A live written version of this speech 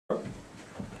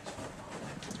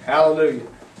Hallelujah.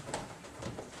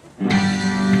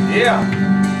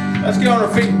 Yeah. Let's get on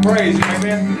our feet and praise Him.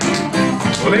 Amen.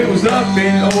 Well, it was up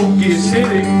in Okie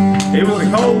City. It was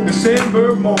a cold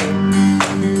December morning.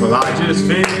 Well, I just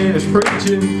finished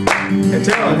preaching and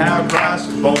telling how Christ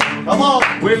was born. Come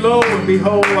on. Well, lo and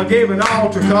behold, I gave an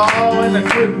altar call and I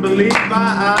couldn't believe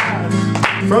my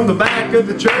eyes. From the back of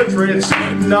the church, red suit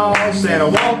and all, Santa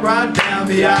walked right down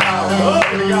the aisle. Oh,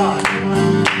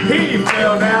 God. He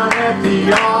fell down at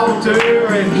the altar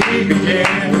and he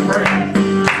began to pray.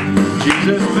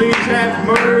 Jesus, please have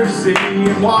mercy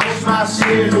and wash my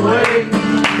sins away.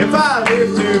 If I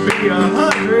live to be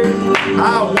 100,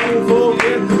 I won't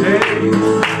forget the day.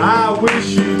 I wish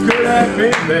you could have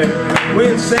been there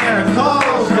when Santa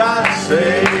Claus got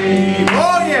saved.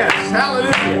 Oh yes,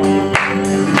 hallelujah.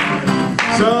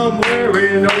 Somewhere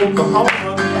in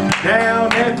Oklahoma,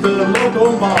 down at the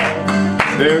local mall,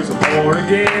 there's a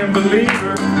born-again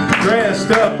believer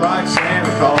dressed up like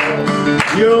Santa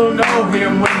Claus. You'll know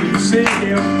him when you see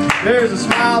him. There's a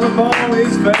smile upon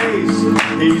his face.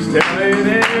 He's telling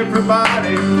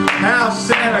everybody how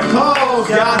Santa Claus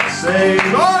got saved.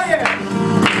 Oh yeah!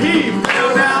 He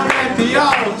fell down at the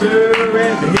altar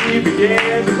and he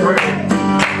began to pray.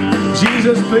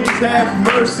 Jesus, please have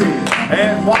mercy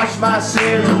and wash my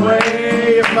sins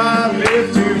away. If I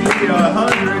live to be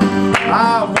 100,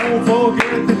 I won't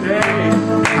forget the day.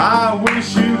 I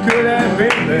wish you could have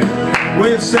been there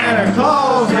when Santa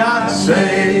Claus got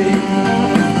saved.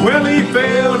 Well, he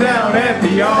fell down at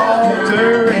the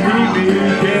altar and he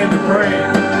began to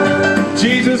pray.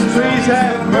 Jesus, please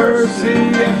have mercy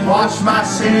and wash my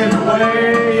sins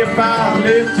away. If I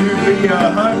live to be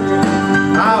 100,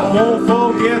 I won't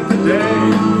forget the day.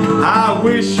 I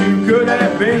wish you could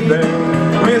have been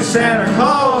there when Santa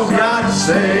Claus got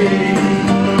saved.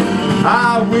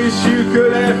 I wish you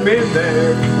could have been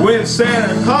there when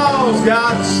Santa Claus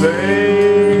got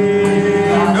saved.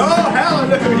 Oh,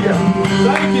 hallelujah.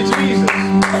 Thank you, Jesus.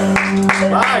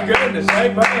 My goodness.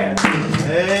 Amen.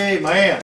 Amen.